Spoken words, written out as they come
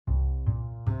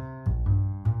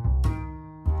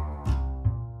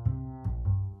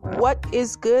What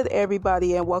is good,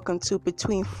 everybody, and welcome to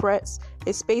Between Frets,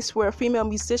 a space where female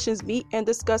musicians meet and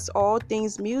discuss all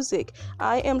things music.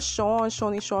 I am Shawn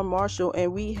Marshall,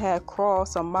 and we have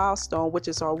crossed a milestone, which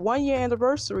is our 1-year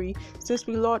anniversary since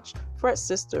we launched Fret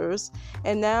Sisters,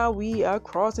 and now we are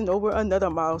crossing over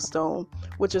another milestone,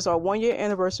 which is our 1-year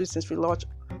anniversary since we launched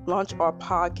our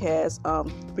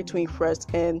podcast, Between Frets,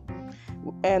 and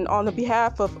on the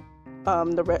behalf of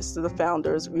the rest of the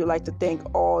founders, we would like to thank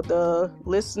all the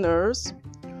listeners,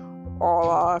 all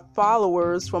our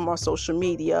followers from our social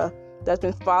media that's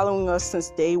been following us since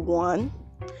day one.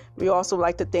 We also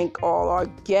like to thank all our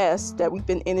guests that we've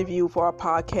been interviewed for our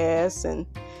podcast,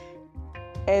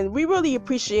 and we really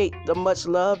appreciate the much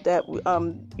love that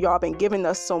y'all been giving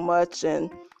us so much, and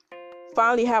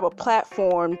finally have a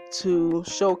platform to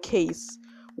showcase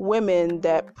women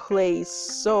that play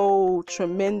so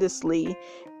tremendously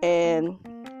and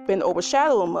been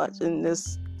overshadowed much in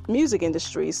this music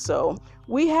industry. So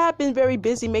we have been very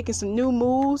busy making some new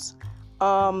moves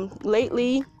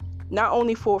lately, not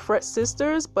only for Fret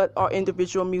Sisters, but our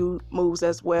individual moves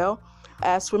as well.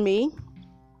 As for me,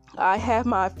 I have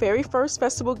my very first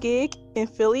festival gig in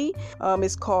Philly.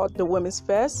 It's called the Women's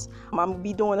Fest. I'm going to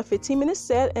be doing a 15-minute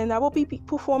set, and I will be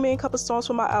performing a couple songs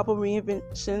from my album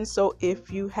Reinvention. So if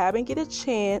you haven't get a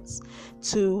chance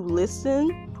to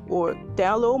listen or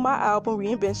download my album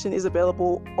Reinvention, is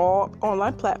available all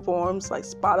online platforms like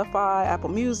Spotify, Apple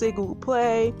Music, Google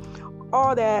Play,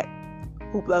 all that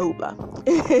hoopla.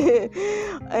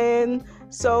 And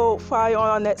so on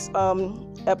our next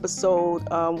episode,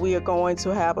 we are going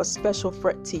to have a special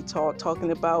Fret Tea Talk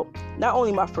talking about not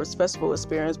only my first festival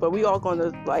experience, but we are going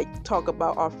to talk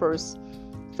about our first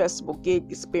festival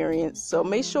gig experience. So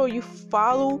make sure you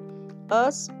follow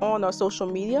us on our social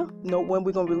media, know when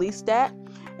we're going to release that,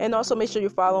 and also make sure you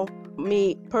follow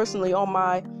me personally on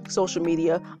my social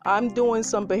media. I'm doing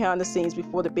some behind the scenes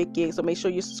before the big gig, so make sure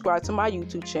you subscribe to my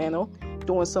YouTube channel,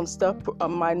 doing some stuff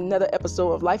on my another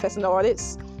episode of Life as an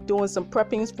Artist, doing some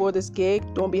preppings for this gig,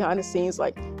 doing behind the scenes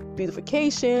like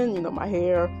beautification, my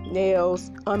hair,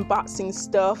 nails, unboxing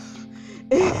stuff,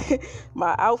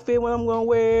 my outfit, what I'm going to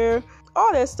wear,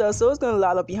 all that stuff. So it's going to be a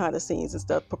lot of behind the scenes and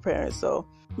stuff preparing. So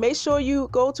make sure you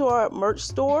go to our merch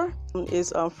store.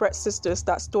 It's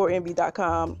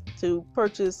fretsisters.storeenvy.com to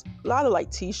purchase a lot of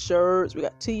t-shirts. We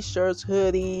got t-shirts,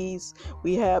 hoodies.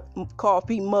 We have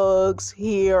coffee mugs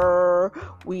here.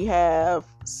 We have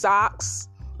socks.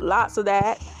 Lots of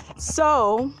that.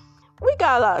 So we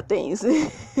got a lot of things.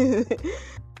 I'm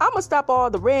gonna stop all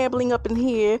the rambling up in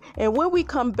here, and when we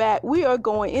come back, we are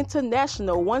going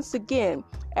international once again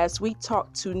as we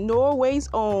talk to Norway's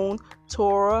own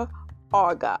Tora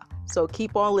Arga. So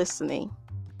keep on listening.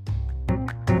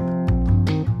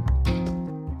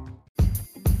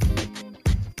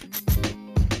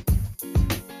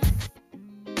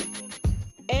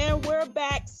 And we're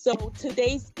back. So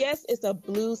today's guest is a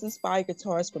blues-inspired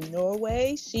guitarist from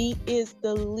Norway. She is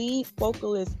the lead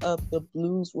vocalist of the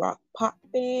blues rock pop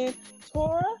band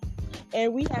Tora,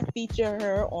 and we have featured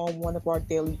her on one of our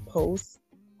daily posts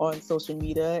on social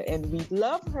media, and we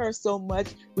love her so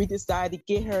much we decided to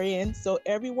get her in. So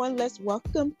everyone, let's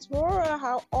welcome Tora.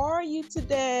 How are you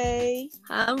today?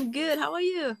 I'm good. How are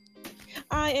you?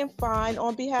 I am fine.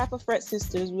 On behalf of Fret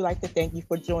Sisters, we'd like to thank you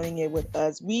for joining in with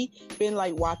us. We've been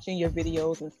watching your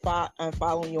videos and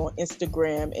following you on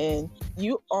Instagram, and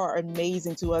you are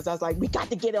amazing to us. I was like, we got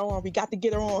to get her on.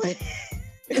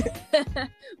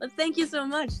 Well, thank you so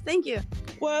much. Thank you.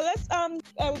 Well, let's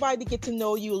everybody get to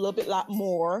know you a little bit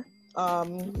more.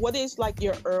 What is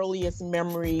your earliest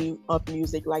memory of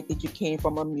music? Did you came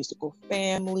from a musical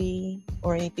family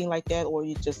or anything like that, or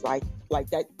you just like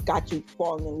that got you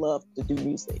falling in love to do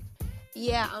music?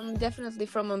 Yeah, I'm definitely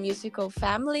from a musical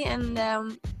family, and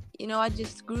I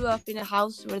just grew up in a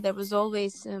house where there was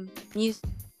always music,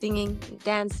 singing,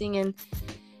 dancing,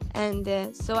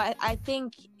 and so I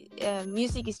think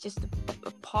music is just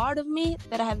a part of me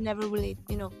that I have never really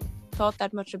thought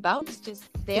that much about. It's just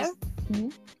there. Mm-hmm.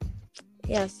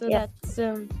 Yeah, so that's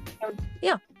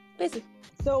basic.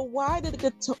 So why did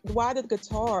the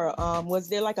guitar? Was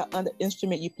there an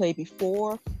instrument you played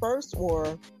before first,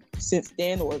 or since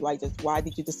then, or just why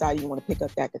did you decide you want to pick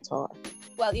up that guitar?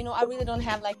 Well, I really don't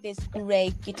have this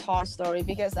great guitar story,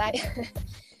 because I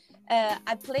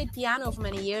I played piano for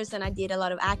many years, and I did a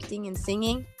lot of acting and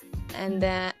singing. And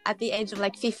at the age of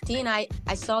 15, I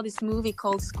saw this movie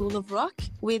called School of Rock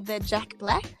with Jack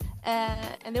Black.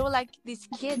 And there were these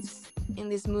kids in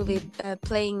this movie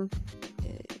playing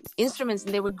instruments,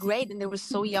 and they were great, and they were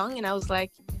so young. And I was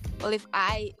like, well, if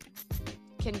I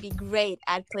can be great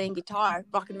at playing guitar,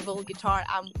 rock and roll guitar.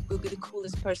 I will be the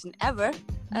coolest person ever.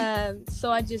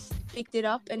 So I just picked it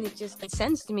up, and it just made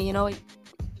sense to me,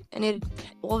 and it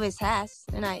always has.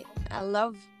 And I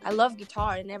love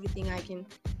guitar and everything I can,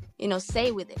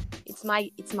 say with it. It's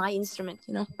my instrument.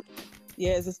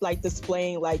 Yes, it's like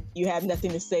displaying like you have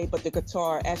nothing to say, but the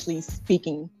guitar actually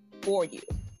speaking for you.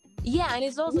 Yeah, and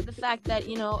it's also the fact that,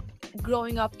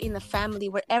 growing up in a family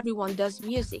where everyone does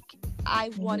music,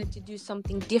 I wanted to do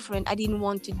something different. I didn't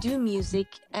want to do music.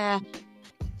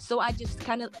 So I just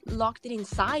kind of locked it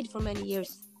inside for many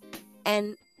years.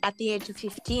 And at the age of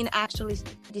 15, actually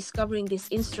discovering this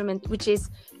instrument, which is,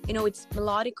 it's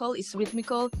melodical, it's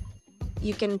rhythmical.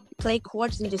 You can play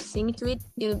chords and just sing to it.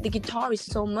 The guitar is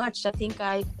so much. I think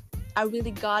I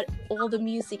really got all the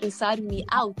music inside of me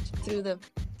out through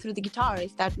the guitar,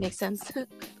 if that makes sense.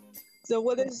 So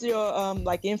what is your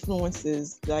like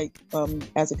influences like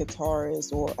as a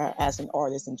guitarist or as an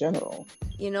artist in general?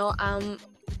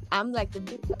 I'm like the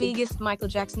biggest Michael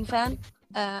Jackson fan,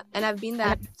 and I've been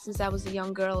that since I was a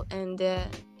young girl, and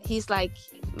he's like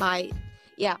my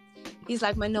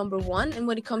number one. And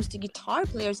when it comes to guitar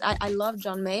players, I love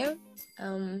John Mayer,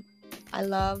 I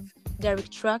love Derek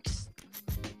Trucks,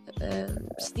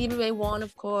 Stevie Ray Vaughan,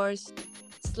 of course.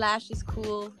 Slash is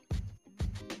cool.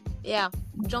 Yeah,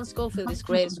 John Scofield is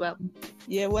great as well.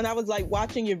 Yeah, when I was like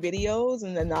watching your videos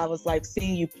and then I was like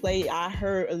seeing you play, I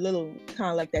heard a little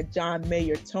kind of like that John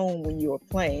Mayer tone when you were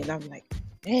playing. I'm like,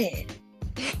 man.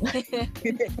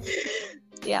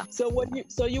 Yeah.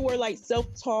 So you were like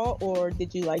self-taught, or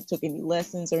did you like took any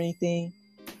lessons or anything?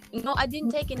 No, I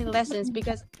didn't take any lessons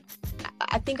because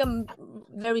I think I'm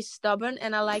very stubborn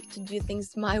and I like to do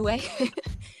things my way.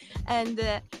 And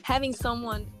having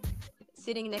someone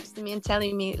sitting next to me and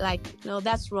telling me like, no,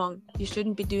 that's wrong, you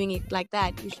shouldn't be doing it like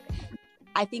that,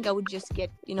 I think I would just get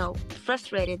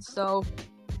frustrated. So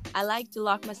I like to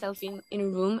lock myself in a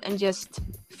room and just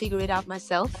figure it out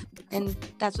myself, and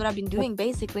that's what I've been doing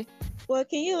basically. Well,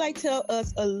 can you like tell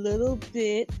us a little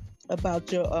bit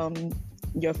about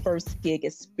your first gig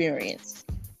experience?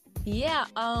 Yeah,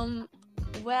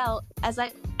 well, as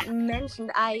I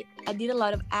mentioned, I did a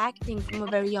lot of acting from a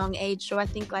very young age. So I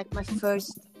think like my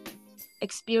first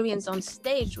experience on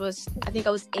stage was, I think I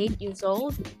was 8 years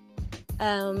old.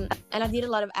 And I did a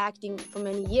lot of acting for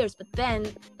many years. But then,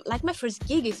 like my first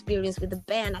gig experience with the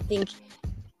band, I think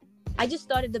I just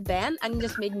started the band and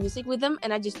just made music with them,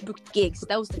 and I just booked gigs.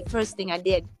 That was the first thing I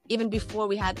did. Even before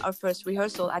we had our first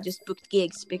rehearsal, I just booked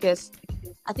gigs because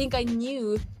I think I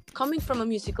knew, coming from a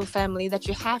musical family, that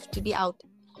you have to be out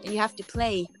and you have to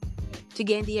play to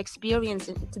gain the experience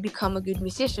and to become a good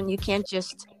musician. You can't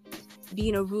just be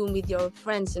in a room with your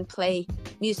friends and play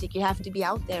music. You have to be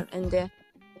out there. And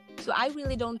so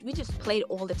we just played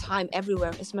all the time,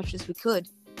 everywhere, as much as we could.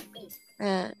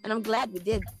 And I'm glad we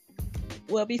did.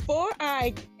 Well, before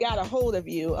I got a hold of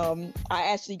you, I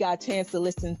actually got a chance to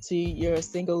listen to your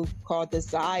single called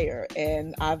Desire,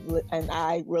 and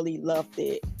I really loved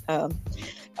it.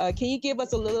 Can you give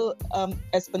us a little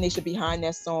explanation behind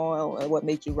that song and what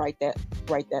made you write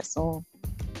that song?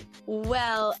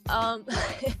 Well,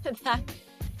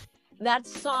 that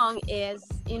song is,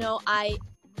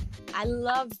 I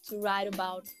love to write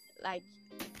about, like,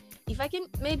 if I can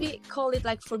maybe call it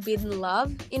like forbidden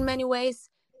love in many ways,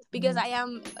 because I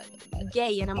am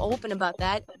gay and I'm open about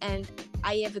that, and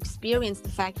I have experienced the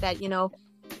fact that,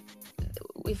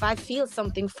 if I feel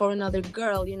something for another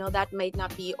girl, that may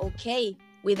not be okay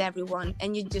with everyone,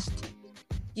 and you just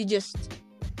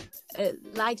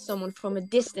like someone from a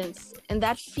distance, and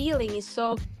that feeling is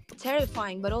so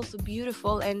terrifying but also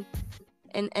beautiful, and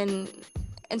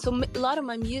so a lot of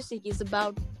my music is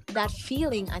about that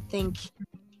feeling. I think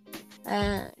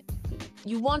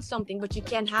you want something but you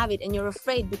can't have it, and you're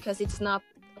afraid because it's not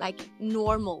like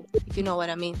normal, if you know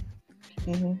what I mean.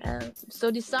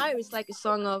 So Desire is like a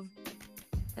song of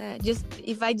just,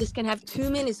 if I just can have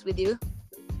 2 minutes with you,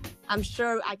 I'm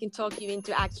sure I can talk you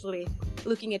into actually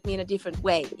looking at me in a different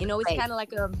way. It's kind of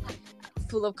like a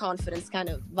full of confidence kind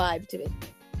of vibe to it.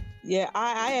 Yeah,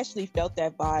 I actually felt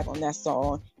that vibe on that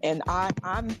song, and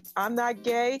I'm not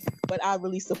gay, but I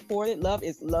really support it. Love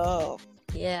is love.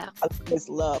 Yeah, it's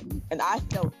love, and I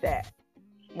felt that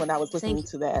when I was listening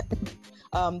to that.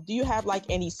 Do you have like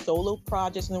any solo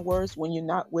projects in the works when you're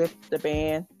not with the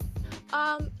band?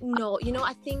 No,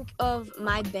 I think of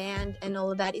my band and all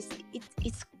of that.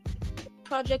 It's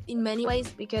project in many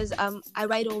ways, because I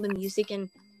write all the music and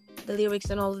the lyrics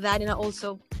and all of that, and I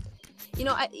also,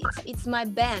 it's my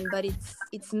band, but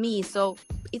it's me, so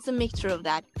it's a mixture of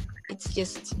that. It's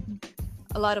just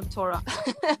a lot of Torah.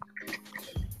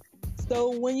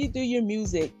 So when you do your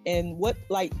music, and what,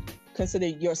 like, consider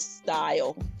your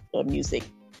style of music?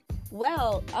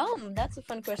 Well, that's a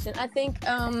fun question. I think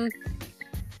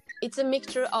it's a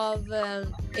mixture of,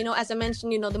 as I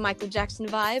mentioned, the Michael Jackson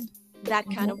vibe, that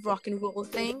kind of rock and roll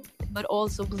thing, but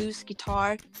also blues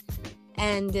guitar,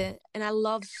 and I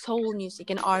love soul music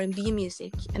and R&B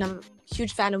music, and I'm a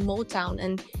huge fan of Motown,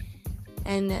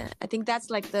 and I think that's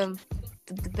like the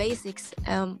basics.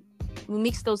 We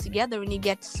mix those together and you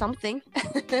get something.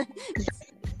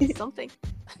 Something.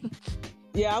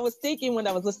 Yeah, I was thinking when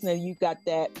I was listening, you got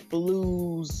that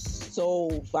blues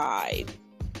soul vibe.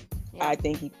 Yeah. I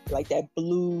think you like that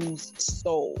blues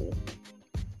soul.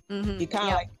 You kind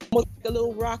of like almost like a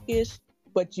little rockish,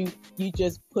 but you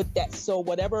just put that soul,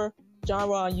 whatever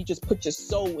genre, and you just put your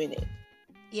soul in it.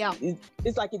 Yeah,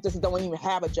 it's like it just don't even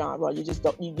have a genre. You just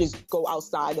go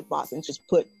outside the box and just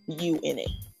put you in it,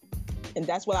 and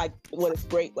that's what is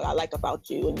great. What I like about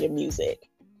you and your music.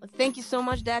 Well, thank you so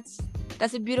much. That's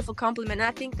a beautiful compliment.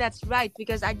 I think that's right,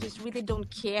 because I just really don't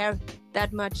care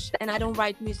that much, and I don't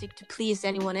write music to please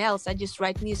anyone else. I just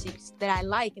write music that I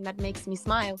like and that makes me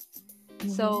smile.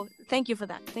 So thank you for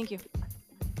that. Thank you.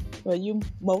 Well, you're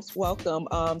most welcome.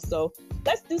 So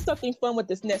let's do something fun with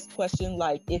this next question.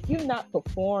 Like, if you're not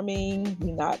performing,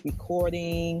 you're not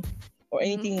recording or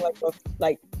anything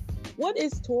like what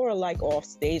is Tora like off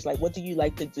stage? Like, what do you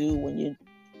like to do when you're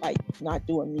like not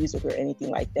doing music or anything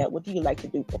like that? What do you like to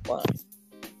do for fun?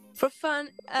 For fun,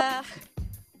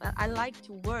 I like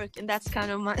to work, and that's kind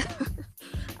of my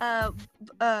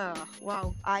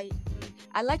wow.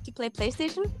 I like to play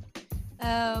PlayStation,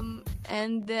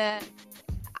 and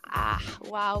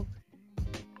wow.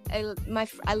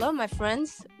 I love my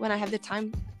friends when I have the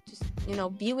time to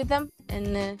be with them,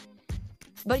 and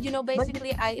but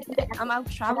basically I'm out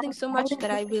traveling so much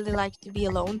that I really like to be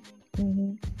alone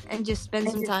and just spend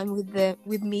some time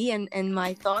with me and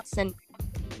my thoughts. And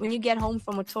when you get home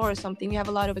from a tour or something, you have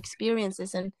a lot of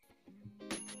experiences, and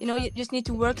you just need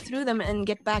to work through them and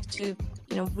get back to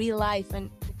real life, and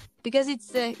because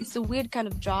it's a weird kind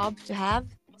of job to have.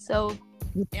 So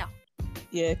yeah,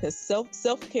 because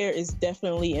self-care is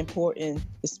definitely important,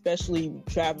 especially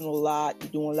traveling a lot,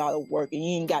 you're doing a lot of work, and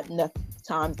you ain't got enough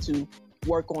time to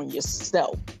work on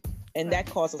yourself, and that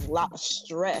causes a lot of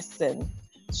stress, and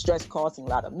stress causing a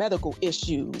lot of medical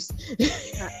issues.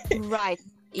 Right.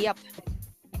 Yep.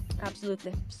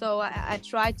 Absolutely. So I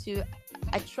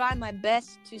try my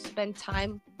best to spend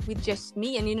time with just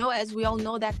me, and as we all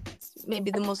know, that's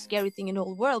maybe the most scary thing in the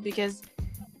whole world, because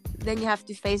then you have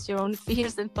to face your own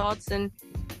fears and thoughts and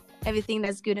everything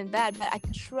that's good and bad. But I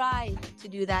try to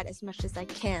do that as much as I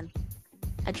can.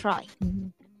 I try.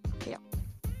 Yeah.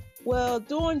 Well,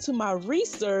 doing to my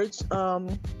research,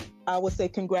 I would say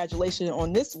congratulations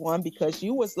on this one, because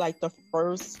you was like the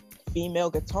first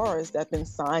female guitarist that's been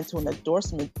signed to an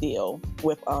endorsement deal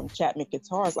with Chapman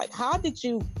Guitars. Like, how did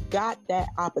you got that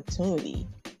opportunity?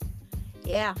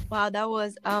 Yeah, wow, that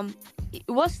was it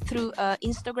was through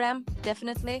Instagram,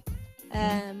 definitely,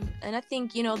 and I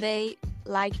think they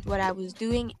liked what I was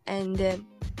doing and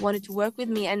wanted to work with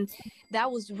me, and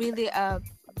that was really a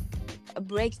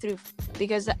breakthrough,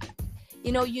 because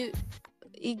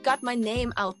it got my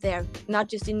name out there, not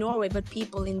just in Norway, but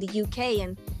people in the UK,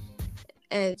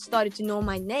 and started to know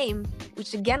my name,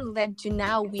 which again led to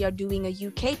now we are doing a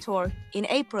UK tour in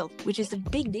April, which is a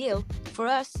big deal for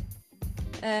us,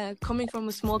 coming from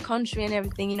a small country and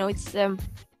everything. It's the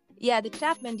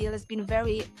Chapman deal has been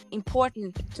very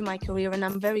important to my career, and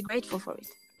I'm very grateful for it.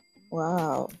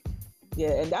 Wow.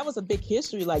 Yeah, and that was a big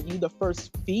history, like you the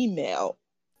first female.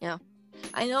 Yeah,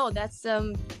 I know. That's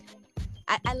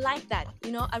I like that.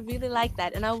 I really like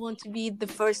that, and I want to be the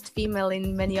first female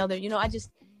in many other.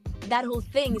 That whole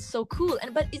thing is so cool,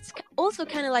 but it's also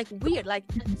kind of like weird, like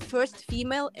first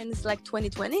female, and it's like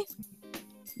 2020.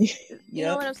 You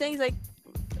know what I'm saying? It's like,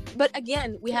 but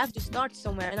again, we have to start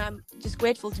somewhere, and I'm just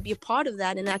grateful to be a part of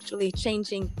that and actually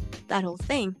changing that whole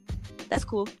thing. That's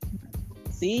cool.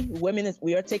 See,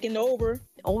 we are taking over.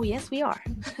 Oh yes, we are.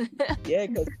 Yeah,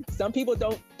 because some people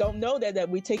don't know that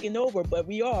we're taking over, but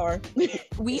we are.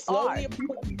 We are.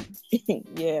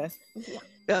 Yeah.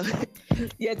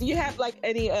 Yeah. Do you have like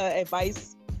any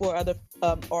advice for other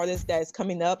artists that is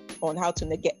coming up on how to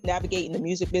navigate in the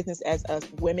music business as us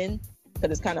women?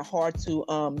 Because it's kind of hard to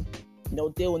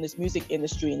deal in this music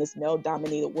industry in this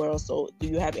male-dominated world. So, do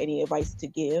you have any advice to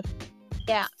give?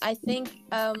 Yeah, I think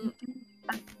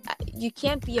you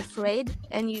can't be afraid,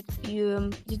 and you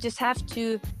just have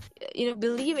to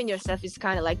believe in yourself. Is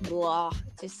kind of like blah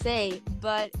to say,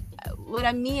 but what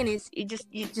I mean is you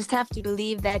just have to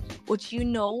believe that what you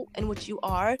know and what you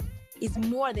are is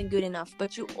more than good enough,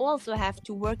 but you also have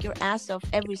to work your ass off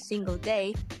every single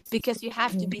day, because you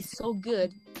have to be so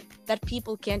good that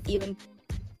people can't even,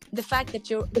 the fact that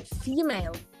you're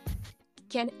female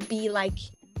can't be like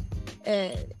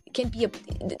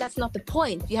that's not the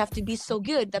point. You have to be so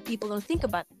good that people don't think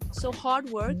about it. So hard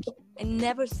work and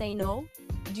never say no.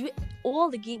 Do all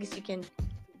the gigs you can,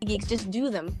 just do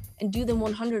them and do them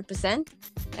 100%,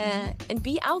 and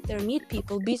be out there, meet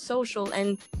people, be social,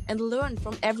 and learn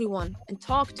from everyone and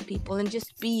talk to people, and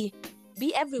just be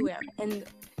everywhere and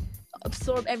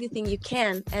absorb everything you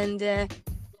can, and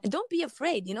don't be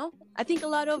afraid, you know. I think a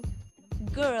lot of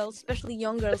girls, especially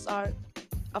young girls, are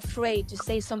afraid to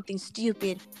say something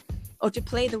stupid, or to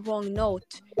play the wrong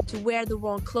note, to wear the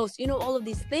wrong clothes, you know, all of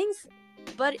these things.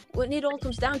 But when it all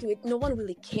comes down to it, no one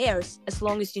really cares, as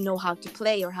long as you know how to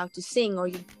play or how to sing, or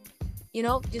you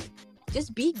know,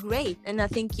 just be great, and I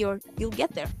think you'll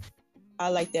get there. I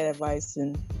like that advice,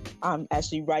 and I'm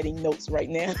actually writing notes right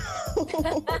now.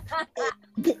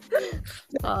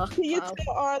 Can you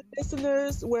tell our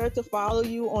listeners where to follow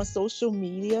you on social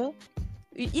media?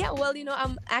 Yeah, well, you know,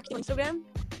 I'm active on Instagram,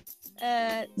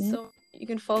 so you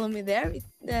can follow me there.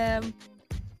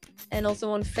 And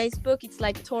also on Facebook, it's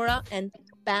like Tora and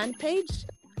band page.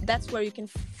 That's where you can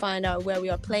find out where we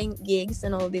are playing gigs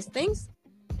and all these things.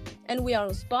 And we are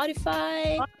on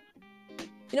Spotify,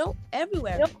 you know,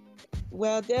 everywhere. Yep.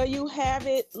 Well, there you have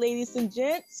it, ladies and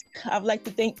gents. I'd like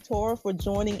to thank Tora for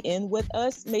joining in with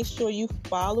us. Make sure you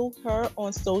follow her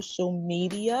on social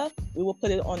media. We will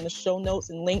put it on the show notes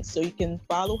and links so you can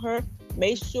follow her.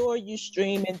 Make sure you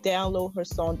stream and download her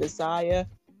song Desire.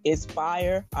 It's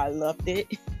fire. I loved it.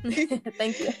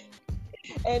 Thank you.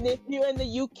 And if you're in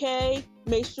the UK,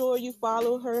 make sure you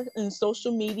follow her on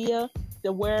social media,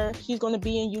 to where she's going to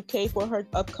be in UK for her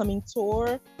upcoming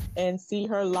tour, and see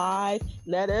her live.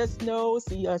 Let us know,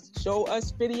 show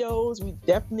us videos. We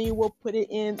definitely will put it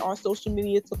in our social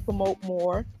media to promote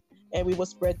more, and we will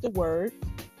spread the word.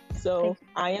 So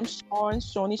I am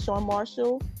Shawnee Shawn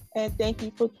Marshall, and thank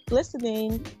you for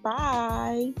listening.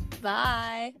 Bye.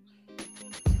 Bye.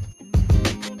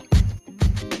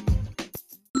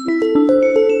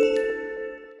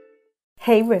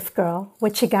 Hey, Riff Girl,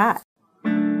 what you got?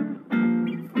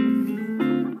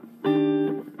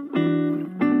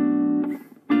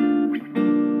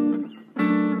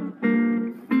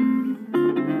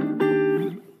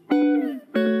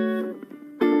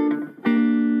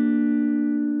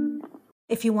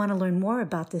 If you want to learn more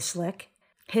about this lick,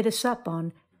 hit us up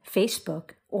on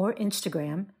Facebook or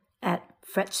Instagram at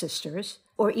Fret Sisters,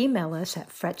 or email us at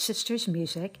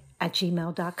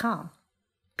fretsistersmusic@gmail.com.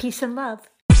 Peace and love.